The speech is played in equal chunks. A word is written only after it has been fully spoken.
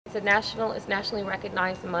It's nationally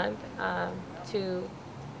recognized month to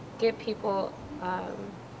get people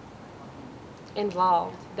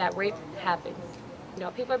involved that rape happens. You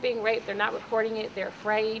know, people are being raped, they're not reporting it, they're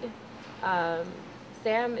afraid. Um,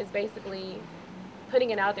 Sam is basically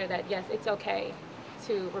putting it out there that yes, it's okay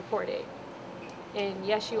to report it. And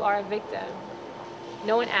yes, you are a victim.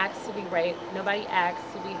 No one asks to be raped, nobody asks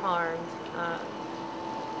to be harmed.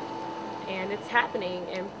 And it's happening,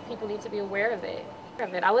 and people need to be aware of it.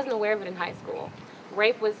 I wasn't aware of it in high school.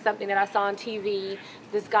 Rape was something that I saw on TV.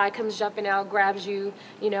 This guy comes jumping out, grabs you,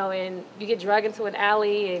 you know, and you get dragged into an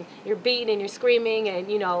alley, and you're beaten and you're screaming, and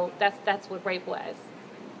you know that's what rape was.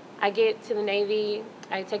 I get to the Navy.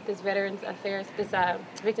 I take this Veterans Affairs, this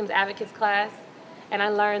Victims Advocates class, and I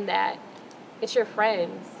learned that it's your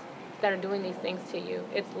friends that are doing these things to you.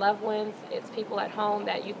 It's loved ones, it's people at home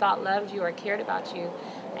that you thought loved you or cared about you,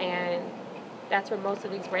 and that's where most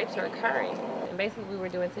of these rapes are occurring. And basically what we were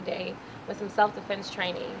doing today was some self-defense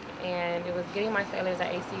training, and it was getting my sailors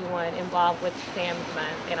at AC1 involved with SAM's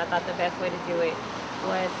Month, and I thought the best way to do it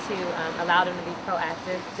was to allow them to be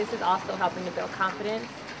proactive. This is also helping to build confidence